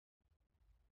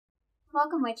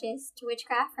Welcome, witches, to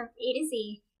Witchcraft from A to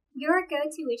Z, your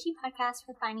go-to witchy podcast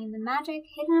for finding the magic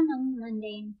hidden among the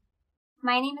mundane.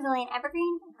 My name is Elaine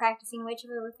Evergreen, a practicing witch of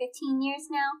over 15 years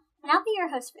now, and I'll be your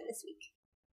host for this week.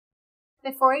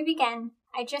 Before we begin,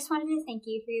 I just wanted to thank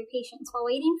you for your patience while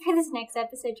waiting for this next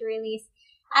episode to release,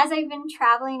 as I've been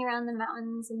traveling around the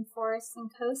mountains and forests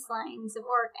and coastlines of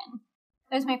Oregon.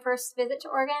 It was my first visit to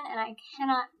Oregon, and I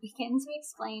cannot begin to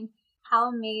explain how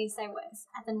amazed I was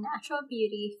at the natural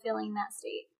beauty filling that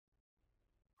state.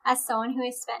 As someone who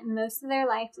has spent most of their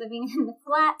life living in the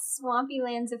flat, swampy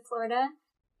lands of Florida,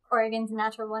 Oregon's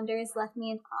natural wonders left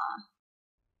me in awe.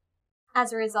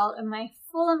 As a result of my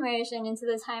full immersion into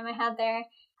the time I had there,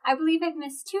 I believe I've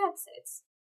missed 2 episodes.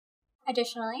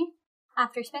 Additionally,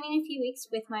 after spending a few weeks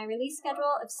with my release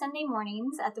schedule of Sunday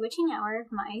mornings at the witching hour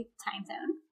of my time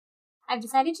zone, I've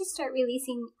decided to start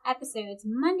releasing episodes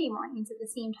Monday mornings at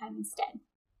the same time instead.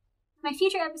 My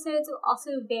future episodes will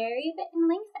also vary a bit in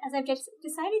length, as I've just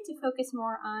decided to focus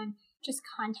more on just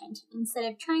content instead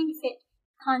of trying to fit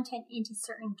content into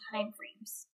certain time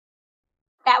frames.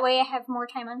 That way I have more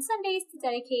time on Sundays to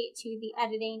dedicate to the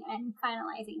editing and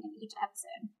finalizing of each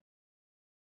episode.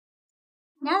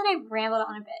 Now that I've rambled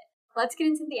on a bit, let's get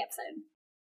into the episode.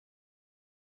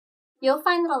 You'll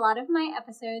find that a lot of my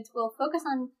episodes will focus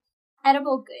on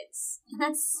edible goods, and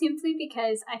that's simply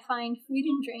because I find food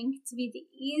and drink to be the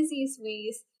easiest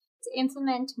ways to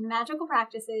implement magical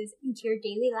practices into your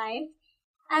daily life,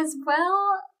 as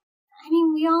well.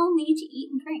 We all need to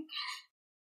eat and drink.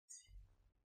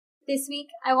 This week,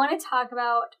 I want to talk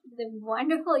about the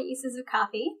wonderful uses of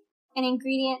coffee, an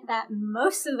ingredient that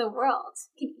most of the world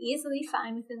can easily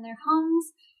find within their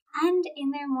homes and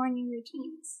in their morning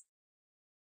routines.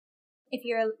 If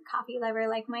you're a coffee lover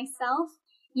like myself,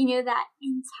 you know that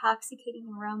intoxicating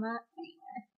aroma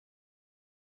anywhere.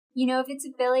 You know of its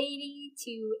ability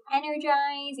to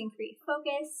energize and create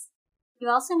focus. You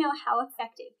also know how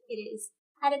effective it is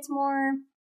at its more,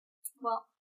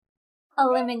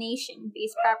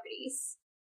 elimination-based properties.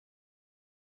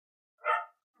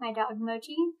 My dog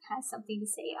Mochi has something to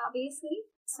say, obviously,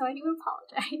 so I do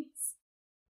apologize.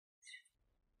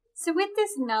 So with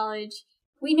this knowledge,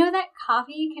 we know that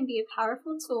coffee can be a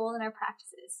powerful tool in our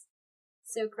practices.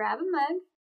 So grab a mug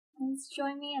and let's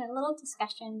join me in a little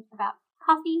discussion about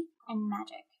coffee and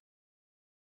magic.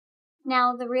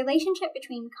 Now, the relationship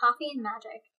between coffee and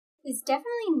magic is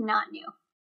definitely not new.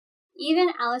 Even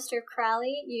Aleister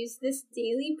Crowley used this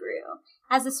daily brew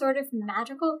as a sort of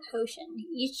magical potion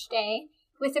each day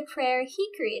with a prayer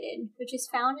he created, which is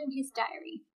found in his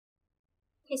diary.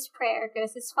 His prayer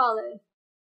goes as follows: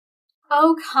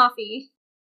 "O coffee,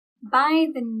 by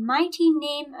the mighty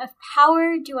name of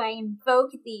power do I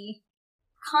invoke thee,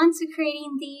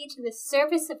 consecrating thee to the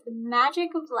service of the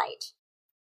magic of light.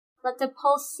 Let the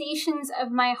pulsations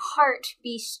of my heart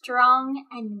be strong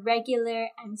and regular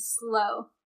and slow.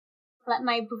 Let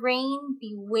my brain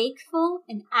be wakeful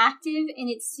and active in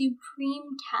its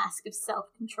supreme task of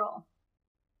self-control.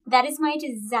 That is my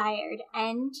desired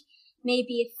end, may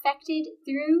be effected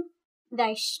through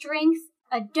thy strength,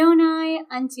 Adonai,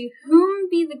 unto whom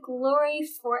be the glory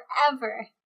forever.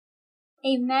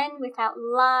 Amen without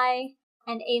lie,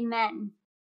 and amen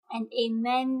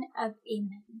of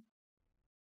amen."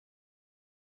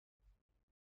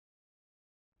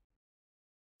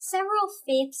 Several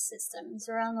faith systems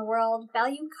around the world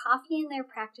value coffee in their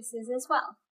practices as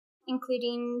well,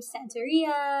 including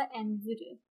Santeria and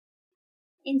Voodoo.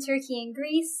 In Turkey and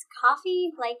Greece,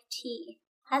 coffee, like tea,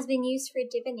 has been used for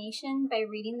divination by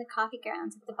reading the coffee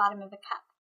grounds at the bottom of a cup.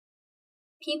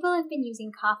 People have been using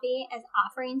coffee as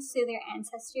offerings to their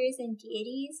ancestors and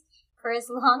deities for as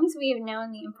long as we have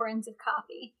known the importance of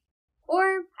coffee,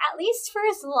 or at least for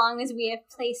as long as we have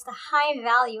placed a high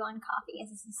value on coffee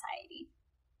as a society.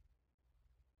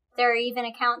 There are even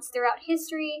accounts throughout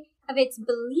history of its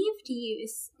believed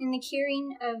use in the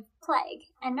curing of plague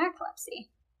and narcolepsy.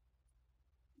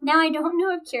 Now, I don't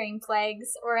know of curing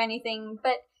plagues or anything,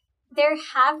 but there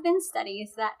have been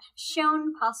studies that have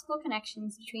shown possible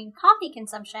connections between coffee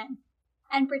consumption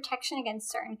and protection against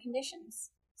certain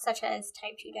conditions, such as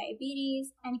type 2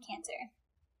 diabetes and cancer.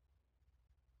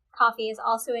 Coffee is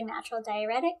also a natural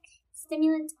diuretic,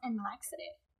 stimulant, and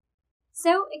laxative.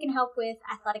 So it can help with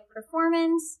athletic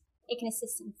performance, it can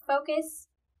assist in focus,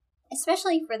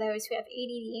 especially for those who have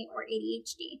ADD or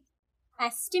ADHD,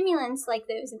 as stimulants like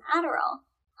those in Adderall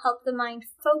help the mind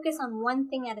focus on one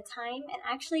thing at a time and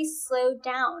actually slow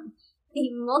down the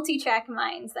multi-track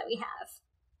minds that we have.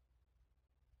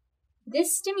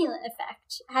 This stimulant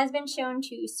effect has been shown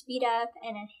to speed up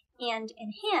and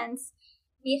enhance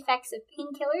the effects of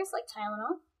painkillers like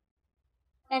Tylenol,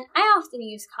 And I often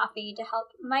use coffee to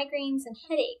help migraines and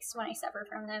headaches when I suffer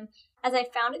from them, as I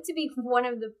found it to be one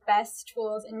of the best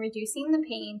tools in reducing the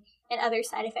pain and other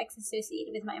side effects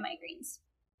associated with my migraines.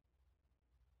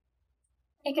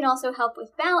 It can also help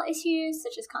with bowel issues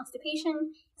such as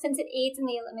constipation, since it aids in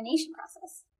the elimination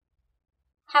process.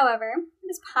 However,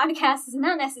 this podcast is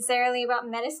not necessarily about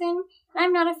medicine, and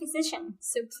I'm not a physician,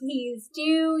 so please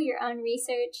do your own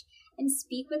research and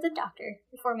speak with a doctor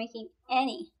before making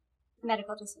any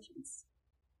medical decisions.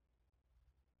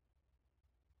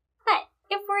 But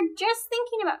if we're just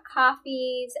thinking about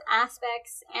coffee's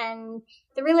aspects and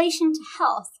the relation to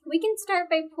health, we can start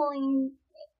by pulling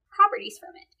properties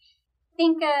from it.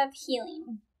 Think of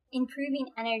healing, improving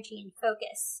energy and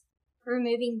focus,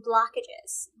 removing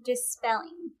blockages,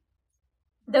 dispelling.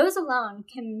 Those alone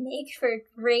can make for a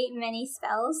great many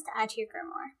spells to add to your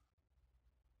grimoire.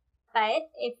 But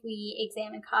if we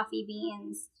examine coffee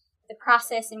beans, the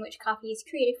process in which coffee is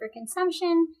created for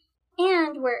consumption,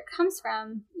 and where it comes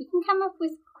from, we can come up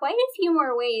with quite a few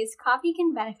more ways coffee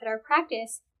can benefit our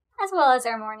practice as well as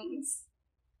our mornings.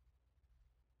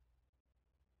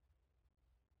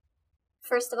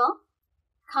 First of all,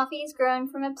 coffee is grown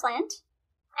from a plant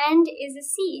and is a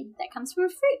seed that comes from a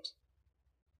fruit.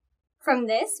 From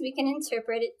this, we can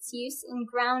interpret its use in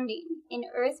grounding, in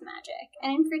earth magic,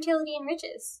 and in fertility and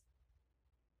riches.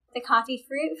 The coffee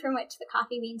fruit from which the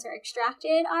coffee beans are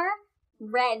extracted are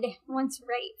red once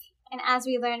ripe, and as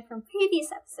we learned from previous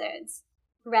episodes,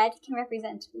 red can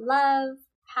represent love,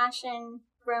 passion,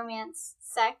 romance,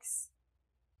 sex.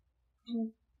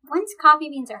 And once coffee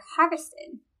beans are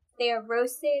harvested, they are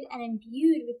roasted and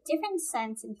imbued with different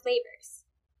scents and flavors.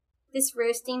 This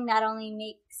roasting not only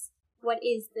makes what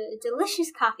is the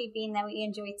delicious coffee bean that we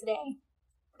enjoy today,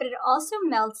 but it also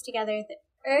melds together the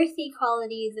earthy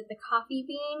qualities of the coffee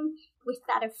bean with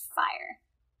that of fire.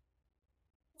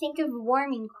 Think of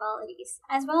warming qualities,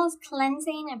 as well as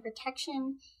cleansing and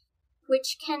protection,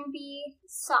 which can be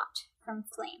sought from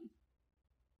flame.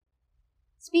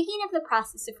 Speaking of the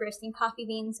process of roasting coffee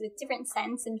beans with different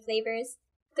scents and flavors,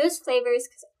 those flavors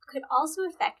could also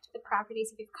affect the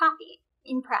properties of your coffee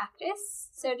in practice.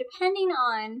 So depending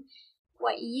on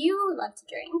what you love to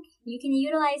drink, you can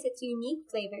utilize its unique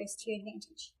flavors to your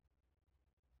advantage.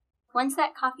 Once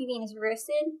that coffee bean is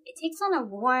roasted, it takes on a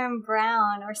warm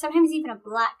brown or sometimes even a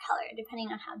black color, depending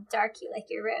on how dark you like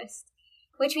your roast,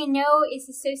 which we know is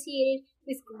associated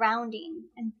with grounding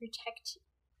and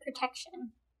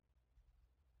protection.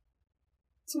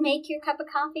 To make your cup of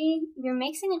coffee, you're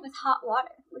mixing it with hot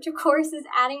water, which of course is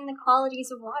adding the qualities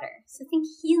of water. So think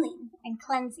healing and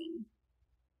cleansing.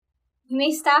 You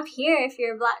may stop here if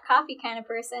you're a black coffee kind of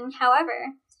person.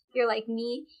 However, if you're like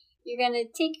me, you're going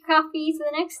to take your coffee to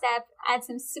the next step, add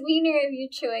some sweetener of your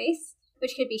choice,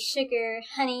 which could be sugar,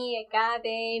 honey,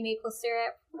 agave, maple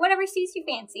syrup, whatever suits your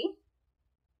fancy.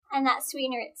 And that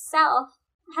sweetener itself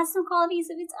has some qualities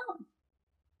of its own.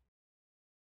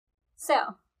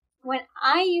 So, when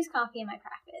I use coffee in my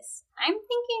practice, I'm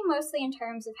thinking mostly in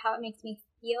terms of how it makes me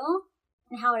feel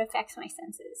and how it affects my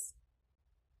senses.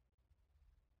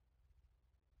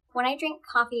 When I drink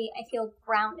coffee, I feel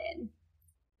grounded.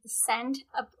 The scent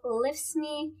uplifts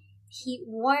me, the heat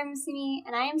warms me,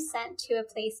 and I am sent to a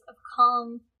place of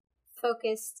calm,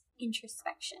 focused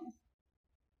introspection.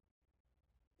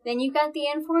 Then you've got the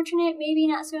unfortunate, maybe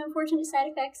not so unfortunate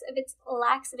side effects of its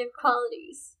laxative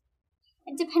qualities.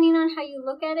 And depending on how you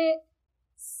look at it,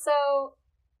 so,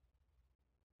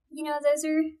 those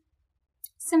are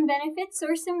some benefits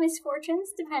or some misfortunes,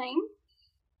 depending.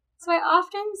 So I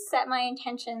often set my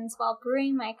intentions while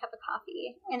brewing my cup of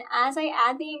coffee, and as I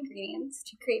add the ingredients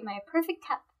to create my perfect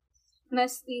cup,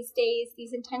 most of these days,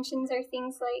 these intentions are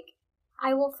things like,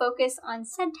 I will focus on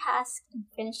said task and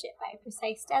finish it by a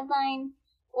precise deadline,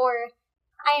 or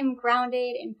I am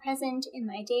grounded and present in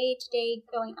my day-to-day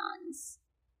going-ons.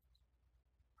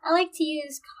 I like to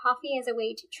use coffee as a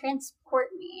way to transport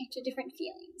me to different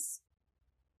feelings.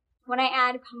 When I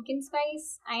add pumpkin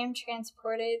spice, I am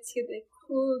transported to the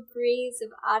cool breeze of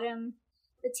autumn,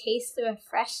 the taste of a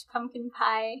fresh pumpkin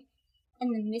pie,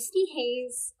 and the misty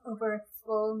haze over a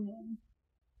full moon.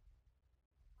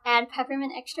 Add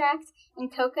peppermint extract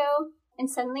and cocoa, and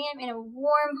suddenly I'm in a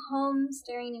warm home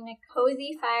stirring in a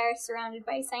cozy fire surrounded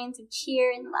by signs of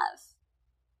cheer and love.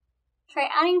 Try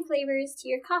adding flavors to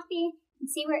your coffee and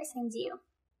see where it sends you.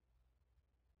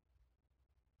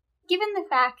 Given the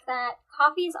fact that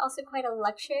coffee is also quite a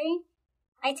luxury,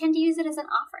 I tend to use it as an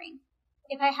offering.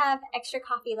 If I have extra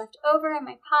coffee left over in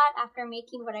my pot after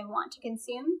making what I want to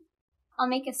consume, I'll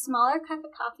make a smaller cup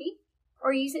of coffee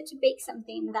or use it to bake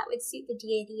something that would suit the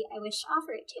deity I wish to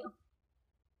offer it to.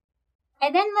 I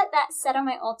then let that set on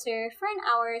my altar for an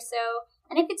hour or so,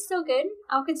 and if it's still good,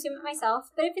 I'll consume it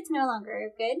myself, but if it's no longer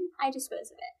good, I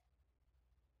dispose of it.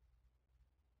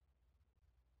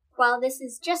 While this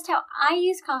is just how I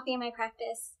use coffee in my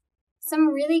practice, some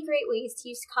really great ways to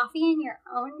use coffee in your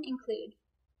own include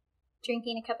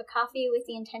drinking a cup of coffee with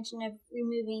the intention of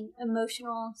removing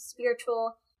emotional,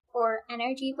 spiritual, or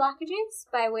energy blockages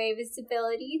by way of its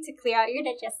ability to clear out your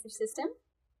digestive system.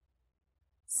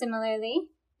 Similarly,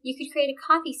 you could create a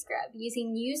coffee scrub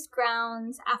using used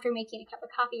grounds after making a cup of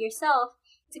coffee yourself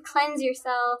to cleanse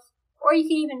yourself, or you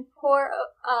can even pour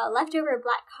leftover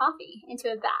black coffee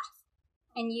into a bath,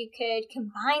 and you could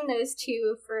combine those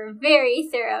two for a very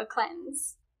thorough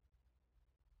cleanse.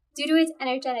 Due to its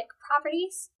energetic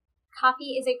properties,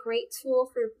 coffee is a great tool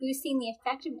for boosting the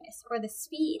effectiveness or the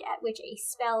speed at which a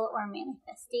spell or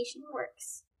manifestation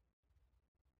works.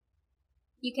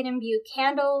 You can imbue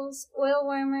candles, oil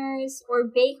warmers, or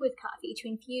bake with coffee to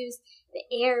infuse the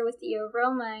air with the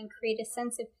aroma and create a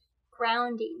sense of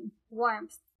grounding,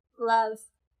 warmth, love,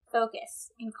 focus,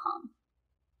 and calm.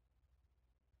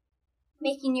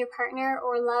 Making your partner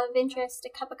or love interest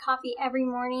a cup of coffee every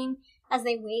morning as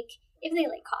they wake, if they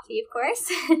like coffee, of course,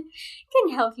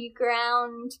 can help you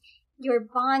ground your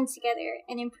bond together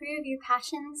and improve your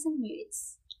passions and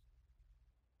moods.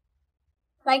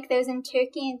 Like those in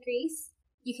Turkey and Greece,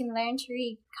 you can learn to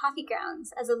read coffee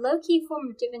grounds as a low-key form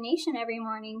of divination every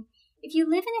morning if you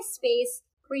live in a space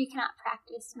where you cannot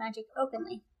practice magic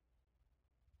openly.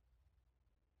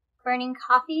 Burning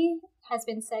coffee has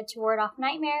been said to ward off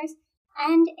nightmares,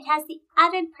 and it has the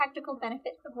added practical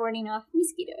benefit of warding off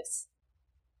mosquitoes.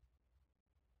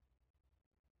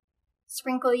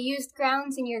 Sprinkle used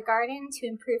grounds in your garden to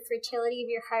improve fertility of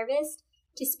your harvest,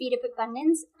 to speed up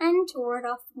abundance, and to ward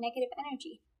off negative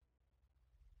energy.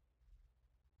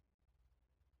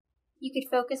 You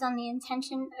could focus on the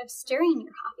intention of stirring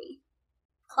your coffee,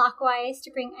 clockwise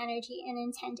to bring energy and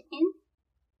intent in,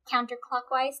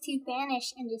 counterclockwise to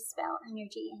banish and dispel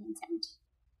energy and intent.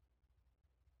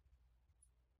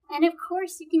 And of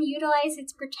course, you can utilize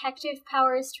its protective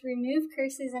powers to remove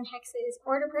curses and hexes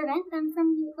or to prevent them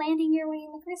from landing your way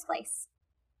in the first place.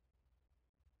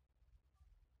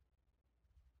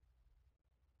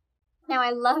 Now,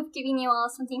 I love giving you all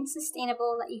something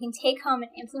sustainable that you can take home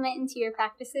and implement into your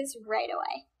practices right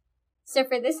away. So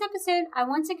for this episode, I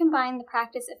want to combine the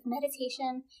practice of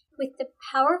meditation with the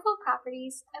powerful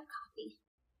properties of coffee.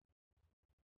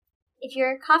 If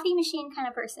you're a coffee machine kind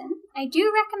of person, I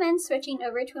do recommend switching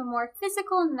over to a more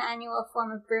physical and manual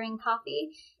form of brewing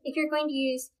coffee if you're going to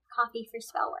use coffee for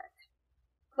spell work.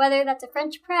 Whether that's a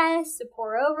French press, a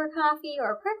pour-over coffee,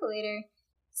 or a percolator,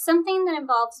 something that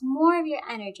involves more of your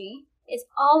energy is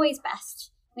always best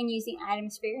when using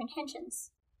items for your intentions.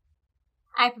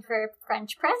 I prefer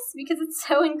French press because it's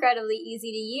so incredibly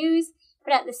easy to use,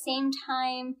 but at the same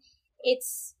time,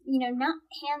 it's, not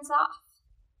hands-off.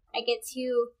 I get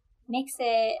to mix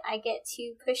it, I get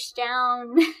to push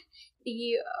down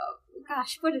the,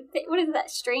 what is that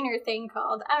strainer thing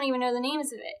called? I don't even know the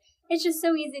names of it. It's just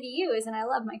so easy to use, and I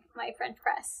love my French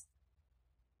press.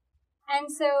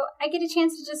 And so I get a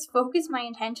chance to just focus my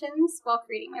intentions while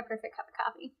creating my perfect cup of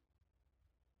coffee.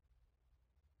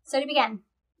 So to begin,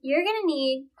 you're going to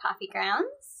need coffee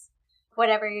grounds,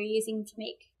 whatever you're using to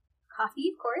make coffee,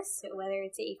 of course, so whether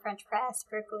it's a French press,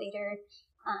 percolator,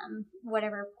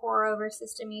 whatever pour-over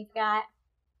system you've got.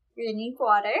 You're going to need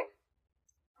water,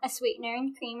 a sweetener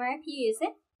and creamer if you use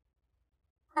it,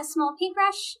 a small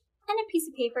paintbrush, and a piece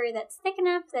of paper that's thick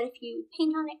enough that if you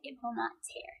paint on it, it will not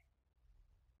tear.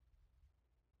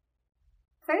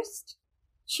 First,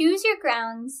 choose your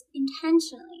grounds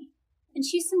intentionally and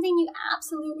choose something you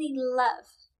absolutely love.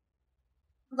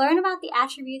 Learn about the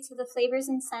attributes of the flavors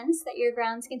and scents that your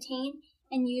grounds contain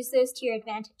and use those to your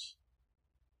advantage.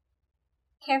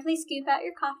 Carefully scoop out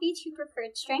your coffee to your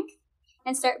preferred strength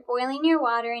and start boiling your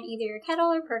water in either your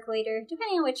kettle or percolator,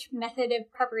 depending on which method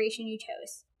of preparation you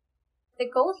chose. The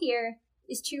goal here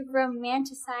is to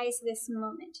romanticize this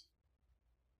moment.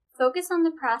 Focus on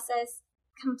the process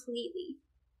completely.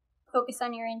 Focus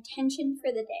on your intention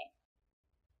for the day.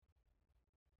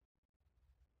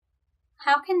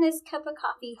 How can this cup of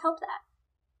coffee help that?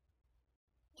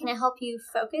 Can it help you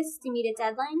focus to meet a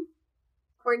deadline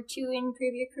or to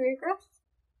improve your career growth?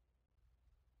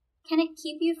 Can it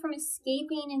keep you from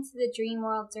escaping into the dream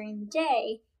world during the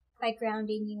day by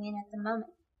grounding you in at the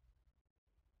moment?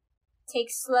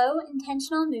 Take slow,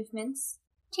 intentional movements,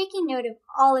 taking note of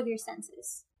all of your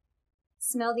senses.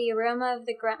 Smell the aroma of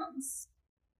the grounds.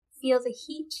 Feel the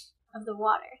heat of the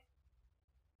water.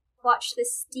 Watch the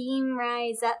steam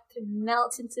rise up and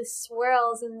melt into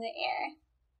swirls in the air.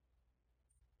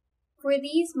 For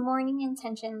these morning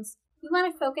intentions, we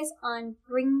want to focus on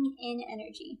bringing in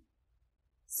energy.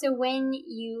 So when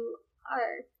you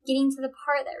are getting to the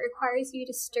part that requires you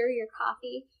to stir your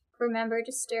coffee, remember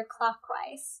to stir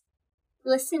clockwise.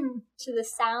 Listen to the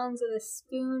sounds of the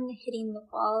spoon hitting the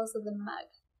walls of the mug.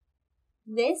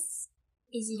 This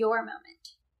is your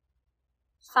moment.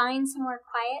 Find somewhere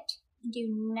quiet and do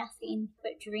nothing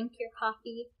but drink your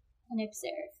coffee and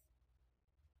observe.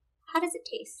 How does it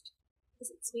taste? Is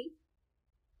it sweet?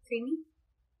 Creamy?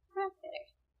 Or bitter?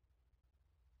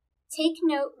 Take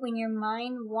note when your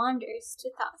mind wanders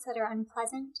to thoughts that are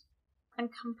unpleasant,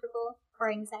 uncomfortable, or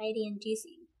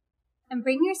anxiety-inducing, and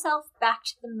bring yourself back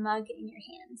to the mug in your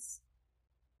hands.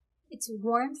 Its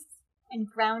warmth and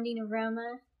grounding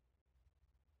aroma.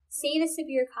 Save a sip of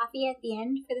your coffee at the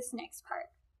end for this next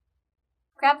part.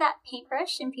 Grab that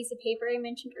paintbrush and piece of paper I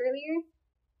mentioned earlier,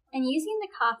 and using the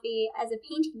coffee as a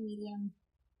painting medium,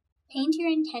 paint your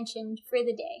intention for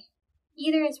the day,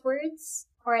 either as words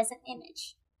or as an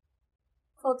image.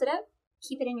 Fold it up,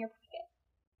 keep it in your pocket.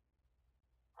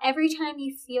 Every time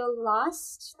you feel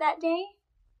lost that day,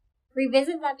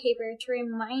 revisit that paper to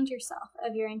remind yourself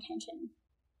of your intention.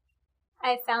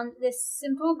 I've found that this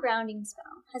simple grounding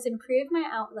spell has improved my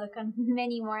outlook on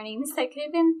many mornings that could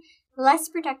have been less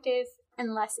productive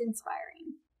and less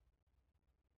inspiring.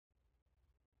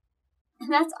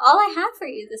 And that's all I have for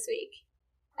you this week.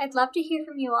 I'd love to hear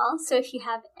from you all, so if you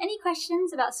have any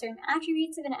questions about certain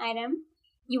attributes of an item,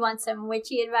 you want some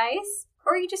witchy advice,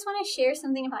 or you just want to share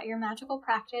something about your magical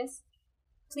practice,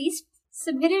 please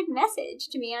submit a message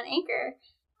to me on Anchor.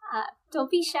 Don't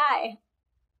be shy.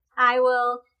 I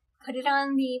will put it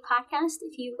on the podcast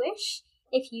if you wish.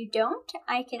 If you don't,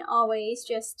 I can always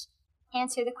just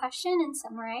answer the question and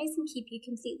summarize and keep you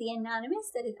completely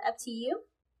anonymous. That is up to you.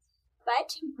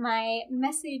 But my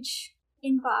message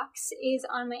inbox is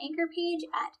on my Anchor page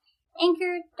at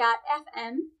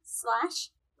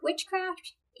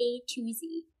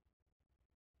anchor.fm/witchcrafta2z.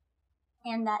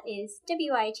 And that is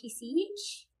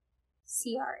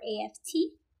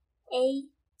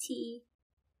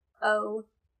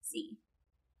WITCHCRAFTATOZ.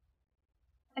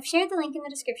 I've shared the link in the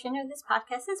description of this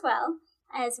podcast as well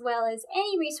as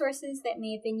any resources that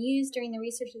may have been used during the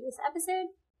research of this episode.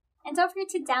 And don't forget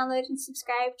to download and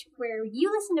subscribe to where you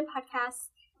listen to podcasts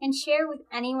and share with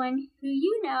anyone who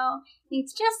you know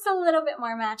needs just a little bit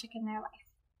more magic in their life.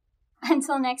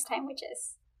 Until next time,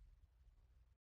 witches.